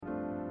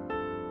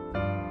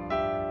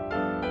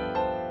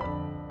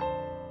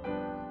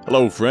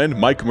Hello, friend.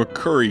 Mike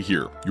McCurry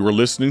here. You are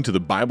listening to the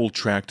Bible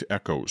Tract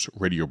Echoes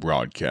radio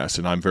broadcast,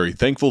 and I'm very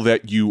thankful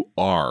that you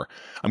are.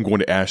 I'm going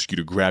to ask you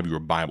to grab your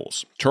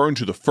Bibles. Turn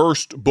to the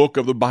first book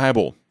of the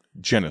Bible,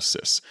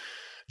 Genesis.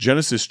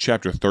 Genesis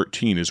chapter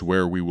 13 is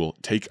where we will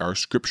take our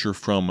scripture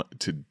from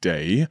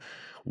today.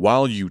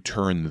 While you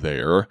turn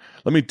there,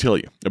 let me tell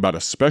you about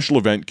a special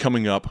event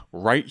coming up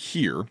right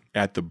here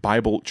at the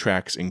Bible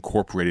Tracts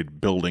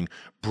Incorporated building.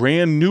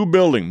 Brand new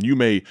building. You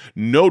may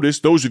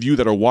notice, those of you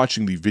that are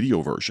watching the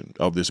video version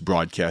of this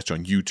broadcast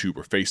on YouTube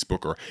or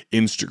Facebook or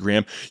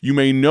Instagram, you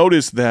may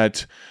notice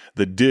that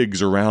the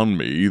digs around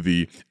me,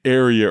 the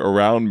area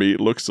around me,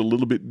 looks a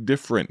little bit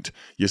different.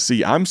 You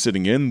see, I'm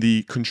sitting in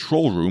the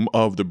control room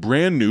of the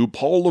brand new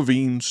Paul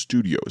Levine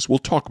Studios. We'll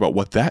talk about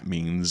what that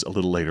means a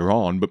little later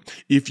on, but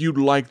if you'd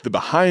like the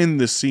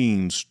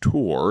behind-the-scenes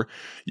tour,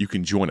 you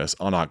can join us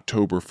on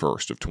October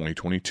 1st of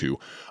 2022.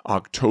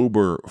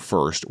 October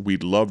 1st,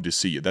 we'd love to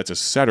see you. That's a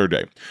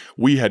Saturday.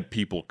 We had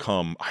people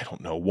come,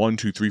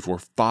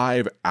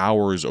 5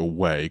 hours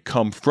away,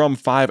 come from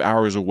 5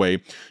 hours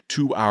away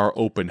to our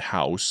open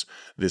house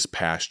this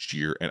past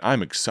year, and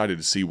I'm excited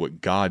to see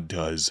what God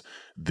does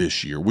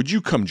this year. Would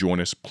you come join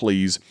us,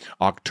 please?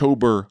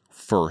 October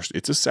 1st.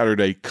 It's a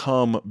Saturday.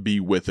 Come be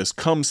with us.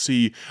 Come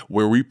see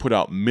where we put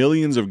out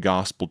millions of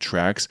gospel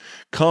tracts.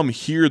 Come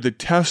hear the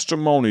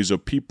testimonies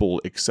of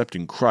people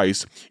accepting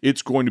Christ.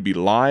 It's going to be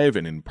live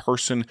and in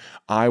person.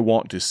 I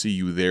want to see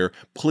you there.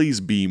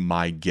 Please be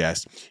my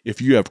guest.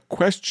 If you have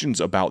questions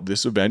about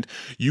this event,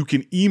 you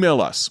can email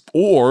us,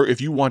 or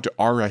if you want to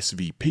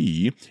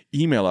RSVP,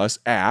 email us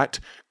at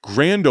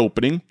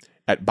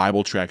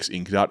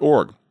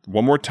grandopening@BibleTractsInc.org.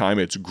 One more time,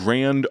 it's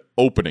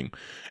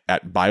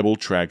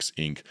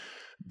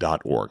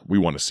grandopening@BibleTractsInc.org. We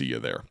want to see you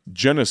there.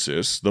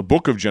 Genesis, the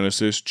book of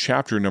Genesis,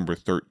 chapter number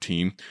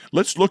 13.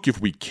 Let's look, if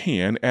we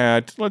can,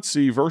 at,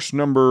 verse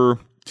number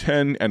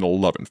 10 and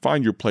 11.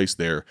 Find your place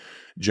there,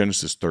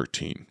 Genesis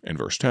 13 and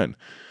verse 10.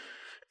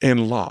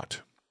 And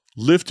Lot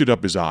lifted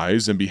up his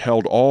eyes and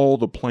beheld all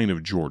the plain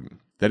of Jordan,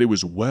 that it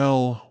was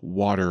well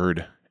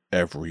watered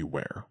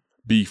everywhere,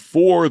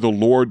 before the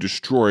Lord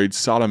destroyed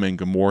Sodom and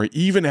Gomorrah,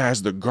 even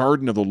as the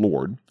garden of the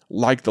Lord,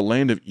 like the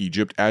land of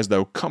Egypt, as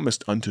thou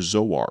comest unto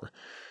Zoar.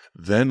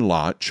 Then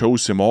Lot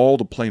chose him all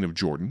the plain of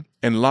Jordan,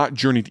 and Lot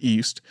journeyed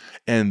east,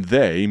 and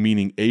they,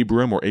 meaning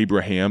Abram or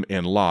Abraham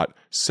and Lot,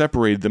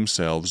 separated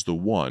themselves the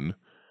one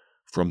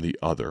from the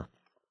other.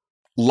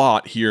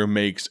 Lot here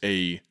makes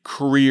a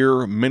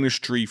career,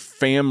 ministry,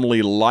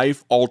 family,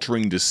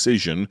 life-altering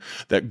decision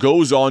that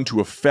goes on to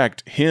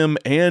affect him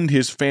and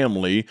his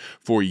family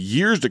for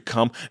years to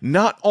come.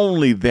 Not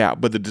only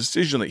that, but the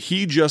decision that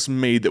he just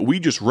made, that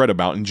we just read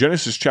about in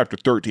Genesis chapter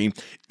 13,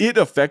 it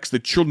affects the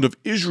children of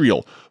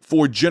Israel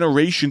for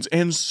generations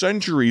and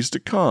centuries to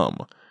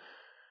come.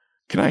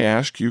 Can I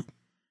ask you,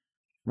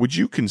 would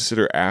you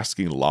consider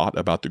asking Lot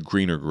about the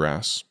greener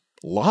grass?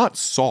 Lot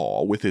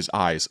saw with his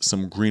eyes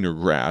some greener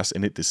grass,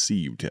 and it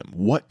deceived him.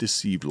 What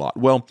deceived Lot?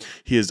 Well,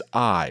 his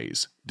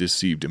eyes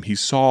deceived him. He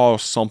saw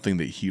something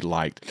that he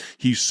liked.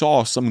 He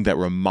saw something that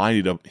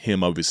reminded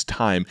him of his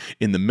time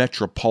in the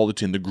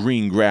metropolitan, the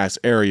green grass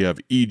area of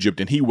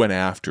Egypt, and he went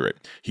after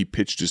it. He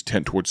pitched his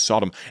tent towards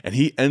Sodom, and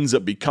he ends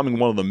up becoming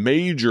one of the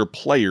major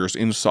players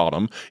in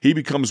Sodom. He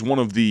becomes one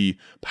of the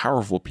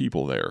powerful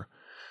people there.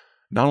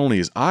 Not only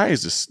his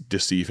eyes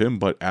deceive him,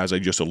 but as I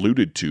just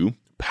alluded to,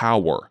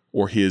 power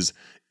or his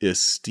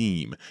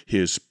esteem,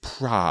 his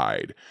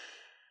pride,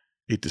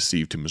 it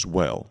deceived him as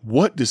well.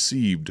 What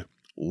deceived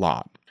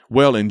Lot?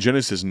 Well, in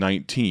Genesis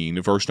 19,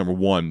 verse number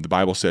 1, the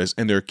Bible says,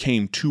 "And there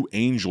came two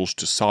angels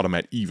to Sodom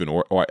at even,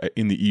 or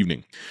in the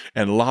evening,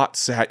 and Lot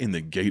sat in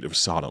the gate of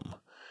Sodom.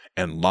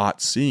 And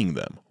Lot, seeing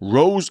them,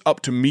 rose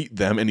up to meet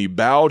them, and he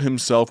bowed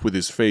himself with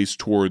his face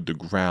toward the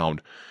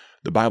ground."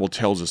 The Bible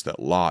tells us that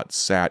Lot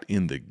sat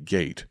in the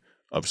gate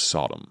of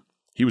Sodom.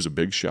 He was a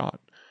big shot.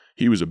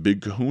 He was a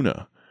big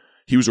kahuna.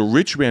 He was a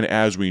rich man,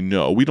 as we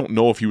know. We don't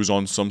know if he was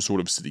on some sort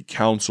of city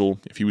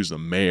council, if he was the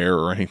mayor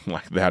or anything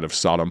like that of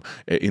Sodom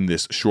in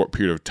this short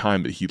period of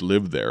time that he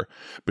lived there.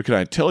 But can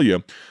I tell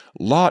you,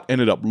 Lot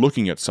ended up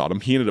looking at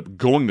Sodom. He ended up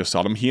going to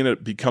Sodom. He ended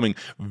up becoming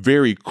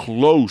very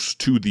close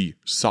to the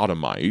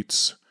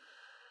Sodomites.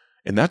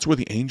 And that's where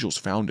the angels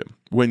found him.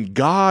 When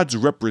God's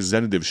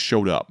representatives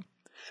showed up,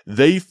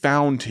 they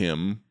found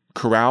him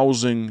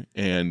carousing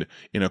and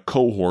in a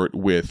cohort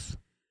with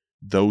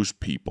those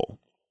people.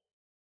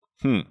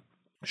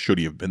 Should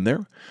he have been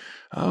there?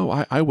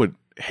 I would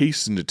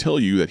hasten to tell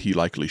you that he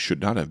likely should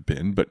not have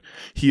been, but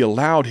he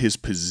allowed his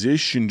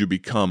position to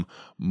become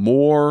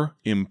more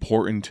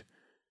important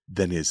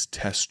than his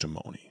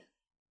testimony.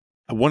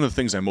 One of the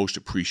things I most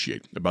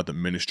appreciate about the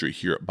ministry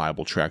here at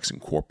Bible Tracts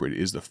Incorporated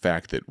is the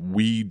fact that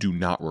we do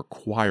not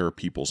require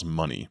people's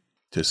money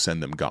to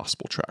send them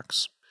gospel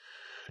tracts.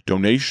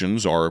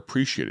 Donations are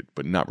appreciated,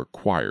 but not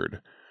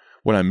required.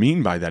 What I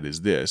mean by that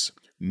is this: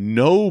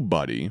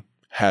 nobody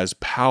has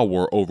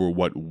power over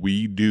what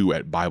we do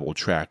at Bible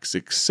Tracts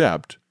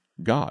except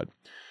God.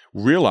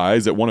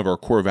 Realize that one of our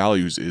core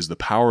values is the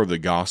power of the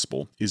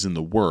gospel is in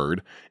the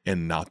word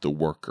and not the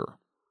worker.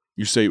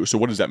 You say, so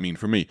what does that mean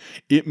for me?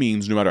 It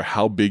means no matter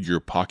how big your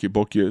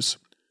pocketbook is,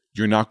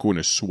 you're not going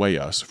to sway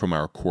us from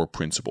our core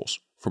principles,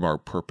 from our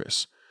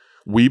purpose.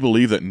 We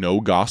believe that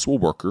no gospel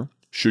worker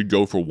should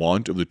go for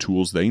want of the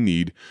tools they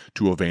need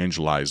to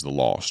evangelize the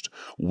lost.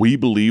 We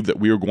believe that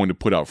we are going to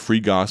put out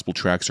free gospel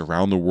tracts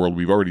around the world.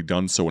 We've already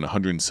done so in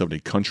 170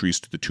 countries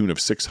to the tune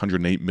of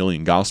 608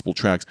 million gospel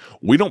tracts.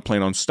 We don't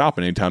plan on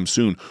stopping anytime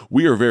soon.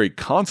 We are very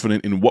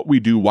confident in what we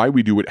do, why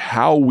we do it,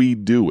 how we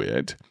do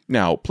it.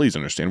 Now, please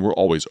understand, we're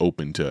always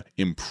open to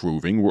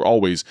improving. We're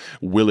always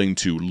willing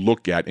to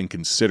look at and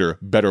consider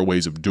better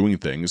ways of doing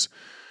things.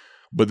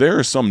 But there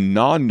are some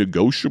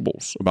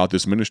non-negotiables about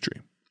this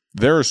ministry.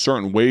 There are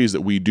certain ways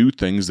that we do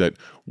things that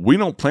we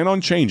don't plan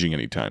on changing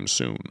anytime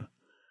soon.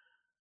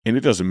 And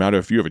it doesn't matter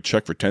if you have a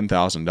check for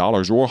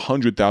 $10,000 or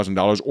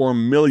 $100,000 or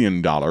 $1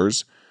 million.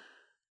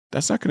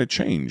 That's not going to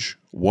change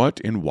what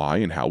and why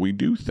and how we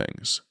do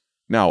things.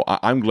 Now,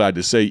 I'm glad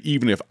to say,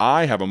 even if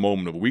I have a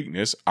moment of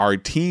weakness, our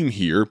team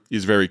here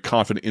is very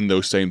confident in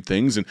those same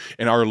things, and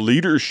our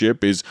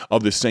leadership is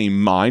of the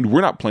same mind. We're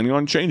not planning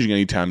on changing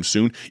anytime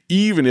soon.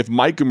 Even if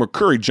Micah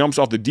McCurry jumps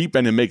off the deep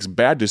end and makes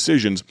bad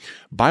decisions,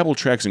 Bible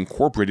Tracts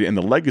Incorporated and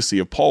the legacy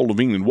of Paul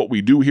Levine and what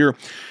we do here,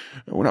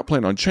 we're not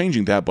planning on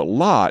changing that. But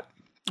Lot,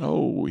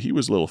 he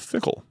was a little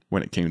fickle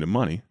when it came to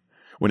money,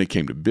 when it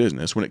came to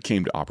business, when it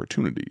came to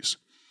opportunities.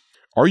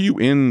 Are you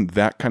in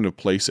that kind of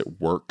place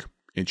at work?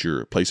 At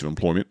your place of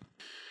employment?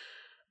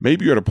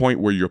 Maybe you're at a point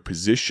where your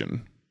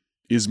position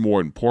is more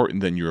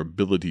important than your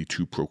ability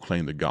to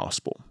proclaim the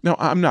gospel. Now,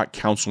 I'm not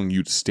counseling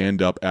you to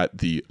stand up at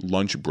the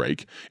lunch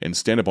break and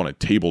stand up on a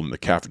table in the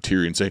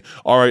cafeteria and say,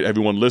 all right,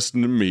 everyone,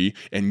 listen to me,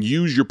 and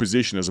use your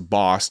position as a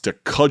boss to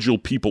cudgel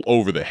people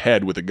over the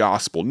head with the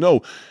gospel.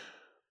 No,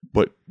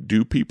 but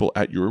do people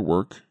at your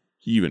work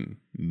even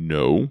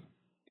know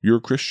you're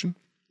a Christian?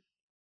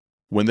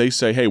 When they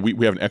say, hey,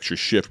 we have an extra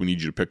shift we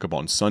need you to pick up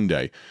on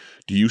Sunday,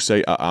 do you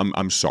say,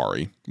 I'm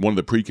sorry. One of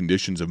the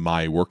preconditions of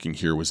my working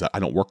here was that I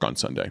don't work on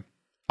Sunday.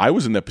 I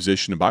was in that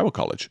position in Bible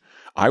college.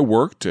 I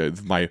worked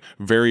my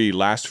very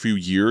last few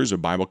years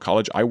of Bible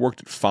college. I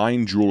worked at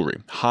fine jewelry,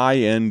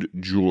 high-end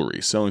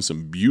jewelry, selling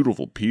some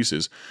beautiful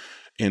pieces.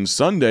 And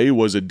Sunday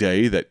was a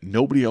day that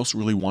nobody else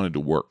really wanted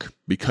to work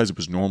because it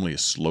was normally a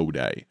slow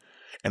day.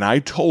 And I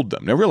told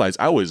them, now realize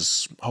I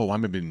was, I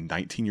might have been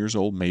 19 years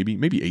old,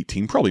 maybe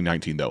 18, probably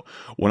 19 though,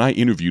 when I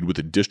interviewed with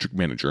the district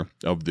manager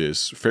of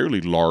this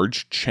fairly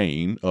large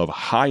chain of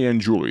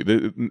high-end jewelry.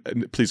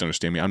 Please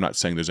understand me, I'm not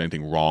saying there's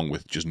anything wrong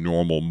with just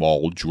normal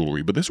mall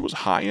jewelry, but this was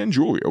high-end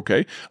jewelry,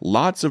 okay?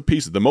 Lots of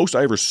pieces. The most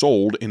I ever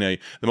sold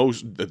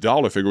the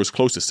dollar figure was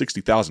close to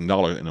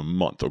 $60,000 in a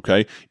month,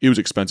 okay? It was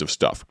expensive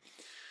stuff.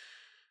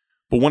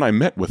 But when I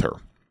met with her,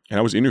 and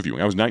I was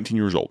interviewing, I was 19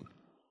 years old,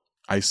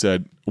 I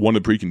said, one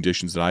of the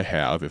preconditions that I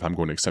have if I'm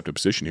going to accept a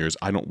position here is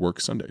I don't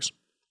work Sundays.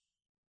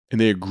 And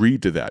they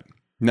agreed to that.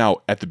 Now,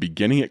 at the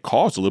beginning, it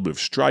caused a little bit of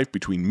strife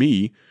between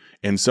me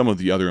and some of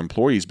the other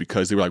employees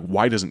because they were like,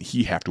 why doesn't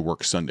he have to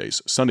work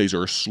Sundays? Sundays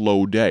are a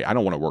slow day. I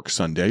don't want to work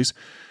Sundays.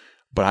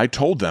 But I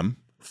told them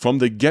from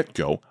the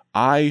get-go,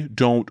 I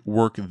don't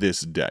work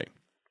this day.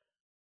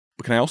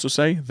 But can I also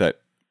say that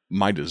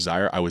my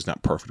desire, I was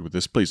not perfect with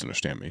this, please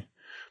understand me.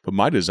 But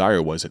my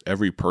desire was that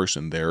every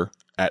person there,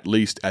 at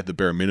least at the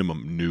bare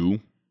minimum, knew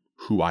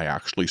who I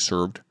actually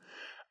served.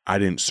 I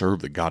didn't serve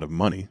the God of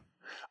money.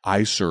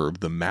 I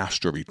served the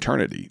Master of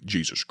eternity,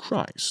 Jesus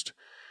Christ.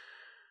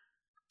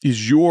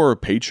 Is your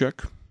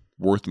paycheck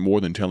worth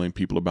more than telling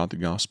people about the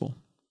gospel?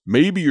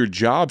 Maybe your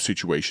job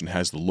situation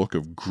has the look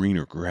of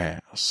greener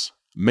grass.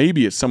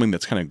 Maybe it's something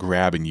that's kind of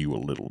grabbing you a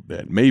little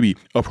bit. Maybe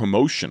a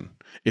promotion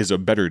is a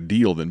better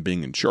deal than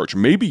being in church.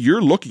 Maybe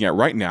you're looking at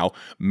right now,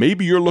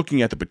 maybe you're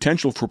looking at the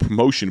potential for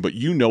promotion, but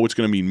you know it's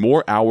going to mean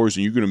more hours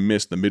and you're going to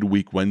miss the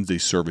midweek Wednesday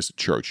service at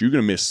church. You're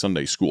going to miss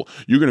Sunday school.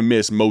 You're going to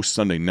miss most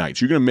Sunday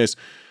nights. You're going to miss,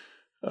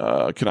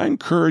 can I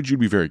encourage you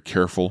to be very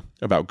careful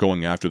about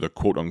going after the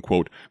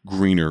quote-unquote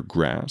greener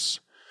grass?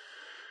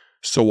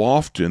 So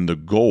often the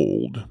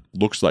gold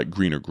looks like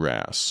greener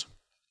grass.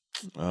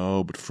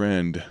 Oh, but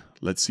friend,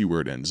 let's see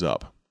where it ends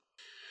up.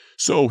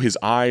 So his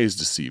eyes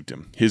deceived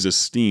him. His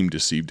esteem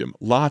deceived him.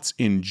 Lot's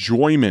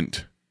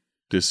enjoyment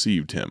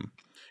deceived him.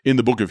 In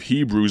the book of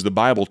Hebrews, the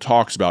Bible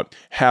talks about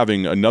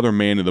having another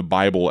man in the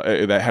Bible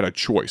that had a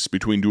choice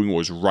between doing what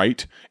was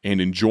right and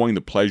enjoying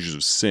the pleasures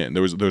of sin.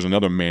 There's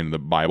another man in the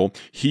Bible.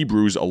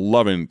 Hebrews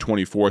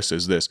 11:24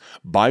 says this,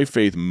 by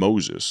faith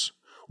Moses,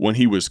 when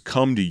he was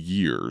come to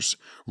years,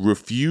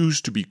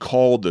 refused to be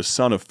called the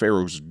son of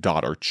Pharaoh's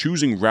daughter,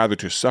 choosing rather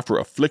to suffer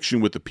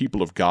affliction with the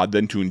people of God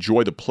than to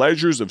enjoy the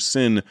pleasures of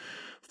sin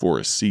for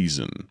a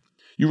season.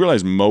 You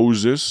realize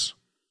Moses,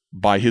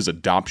 by his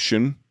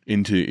adoption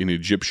into an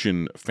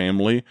Egyptian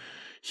family,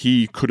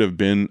 he could have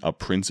been a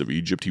prince of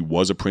Egypt. He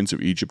was a prince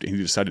of Egypt, and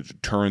he decided to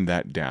turn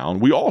that down.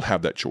 We all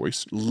have that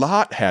choice.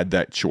 Lot had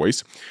that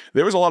choice.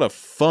 There was a lot of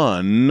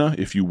fun,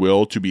 if you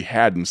will, to be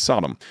had in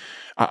Sodom.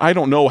 I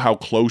don't know how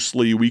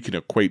closely we can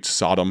equate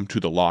Sodom to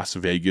the Las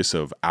Vegas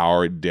of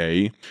our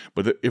day,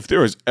 but if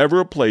there is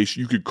ever a place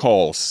you could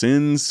call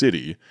Sin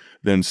City,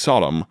 then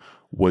Sodom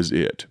was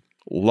it.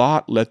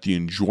 Lot let the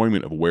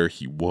enjoyment of where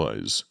he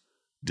was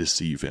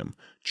deceive him,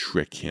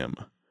 trick him.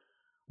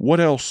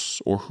 What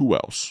else or who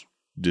else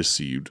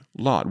deceived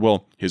Lot?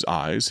 Well, his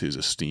eyes, his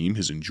esteem,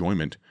 his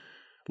enjoyment.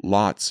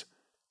 Lot's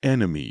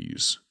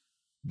enemies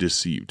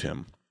deceived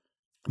him.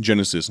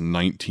 Genesis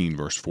 19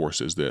 verse 4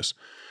 says this,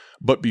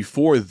 "But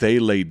before they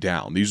lay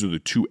down," these are the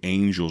two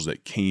angels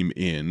that came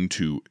in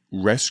to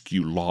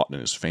rescue Lot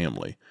and his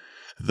family,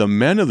 "the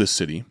men of the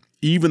city,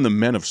 even the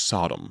men of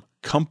Sodom,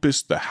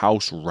 compassed the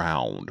house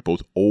round,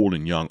 both old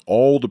and young,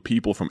 all the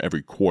people from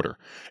every quarter.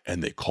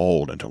 And they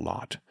called unto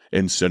Lot,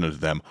 and said unto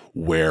them,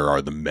 Where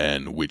are the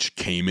men which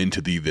came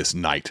into thee this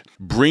night?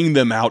 Bring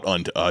them out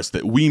unto us,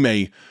 that we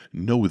may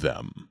know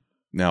them."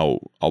 Now,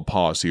 I'll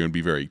pause here and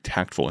be very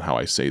tactful in how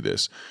I say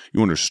this.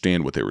 You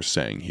understand what they were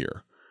saying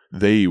here.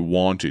 They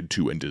wanted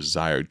to and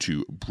desired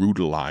to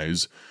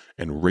brutalize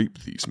and rape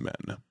these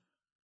men.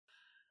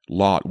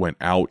 Lot went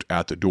out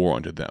at the door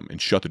unto them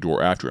and shut the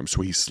door after him.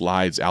 So he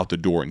slides out the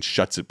door and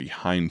shuts it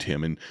behind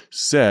him and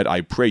said,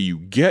 "I pray you,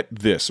 get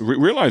this."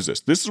 Realize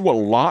this. This is what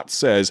Lot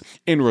says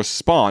in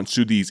response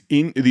to these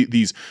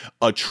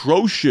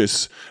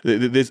atrocious,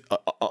 this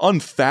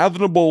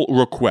unfathomable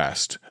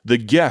request. The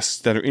guests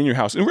that are in your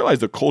house. And realize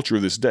the culture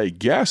of this day.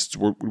 Guests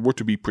were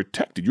to be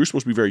protected. You're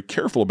supposed to be very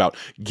careful about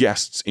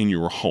guests in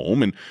your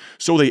home. And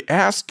so they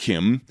ask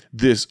him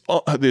this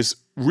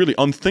really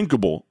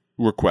unthinkable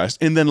request,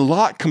 and then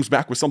Lot comes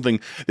back with something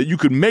that you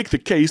could make the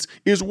case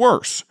is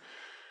worse.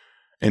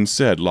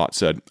 Lot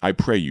said, "I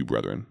pray you,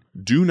 brethren,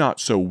 do not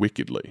so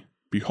wickedly.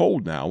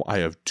 Behold now, I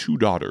have 2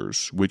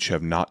 daughters, which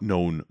have not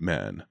known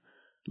men.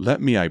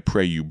 Let me, I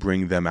pray you,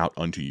 bring them out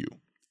unto you,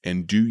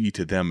 and do ye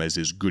to them as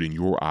is good in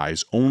your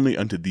eyes. Only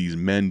unto these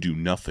men do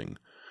nothing,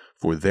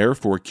 for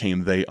therefore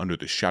came they under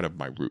the shadow of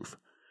my roof."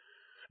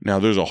 Now,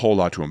 there's a whole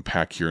lot to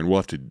unpack here, and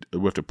we'll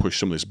have to push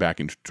some of this back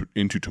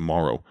into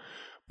tomorrow.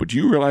 But do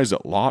you realize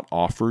that Lot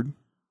offered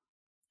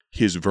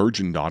his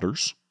virgin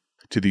daughters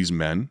to these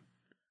men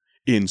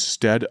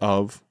instead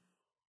of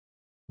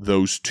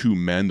those 2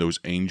 men, those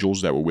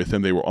angels that were with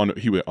him? He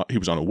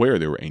was unaware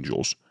they were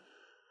angels.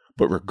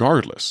 But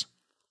regardless,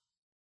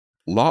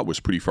 Lot was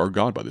pretty far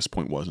gone by this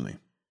point, wasn't he?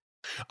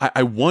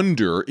 I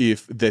wonder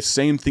if the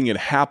same thing had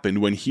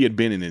happened when he had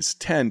been in his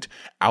tent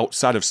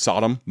outside of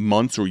Sodom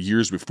months or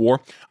years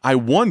before. I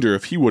wonder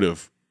if he would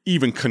have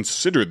even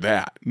considered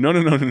that.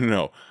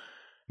 No.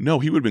 No,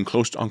 he would have been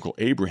close to Uncle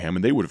Abraham,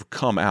 and they would have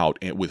come out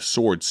with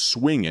swords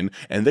swinging,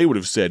 and they would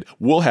have said,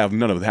 "We'll have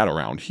none of that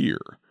around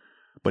here."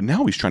 But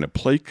now he's trying to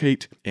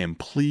placate and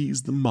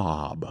please the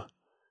mob.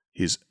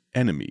 His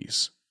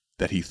enemies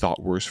that he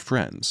thought were his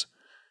friends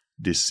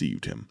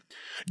deceived him.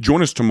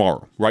 Join us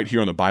tomorrow, right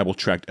here on the Bible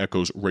Tract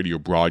Echoes radio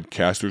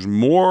broadcast. There's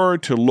more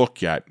to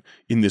look at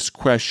in this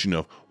question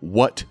of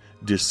what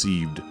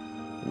deceived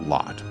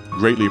Lot.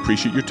 Greatly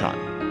appreciate your time.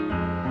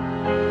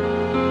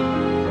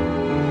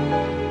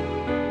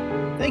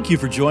 Thank you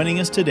for joining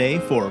us today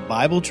for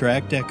Bible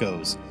Tract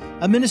Echoes,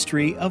 a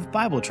ministry of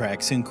Bible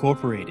Tracts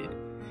Incorporated.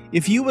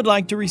 If you would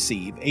like to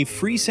receive a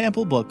free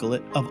sample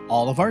booklet of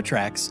all of our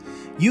tracts,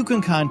 you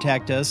can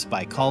contact us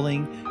by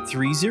calling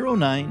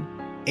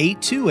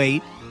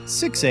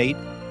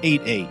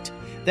 309-828-6888.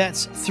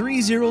 That's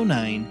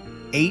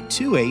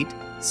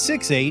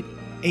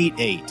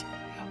 309-828-6888.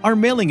 Our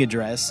mailing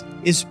address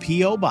is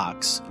P.O.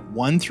 Box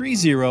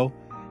 130,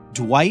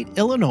 Dwight,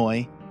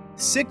 Illinois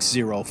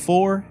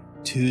 60420.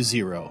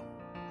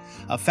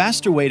 A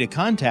faster way to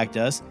contact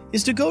us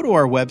is to go to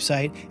our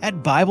website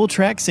at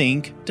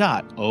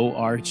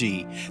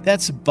BibleTractsInc.org.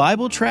 That's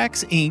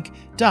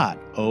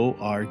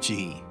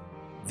BibleTractsInc.org.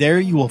 There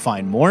you will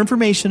find more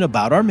information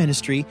about our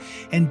ministry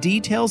and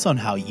details on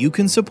how you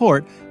can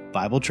support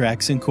Bible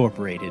Tracts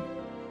Incorporated.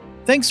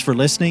 Thanks for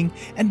listening,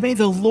 and may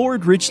the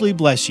Lord richly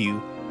bless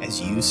you as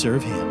you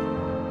serve Him.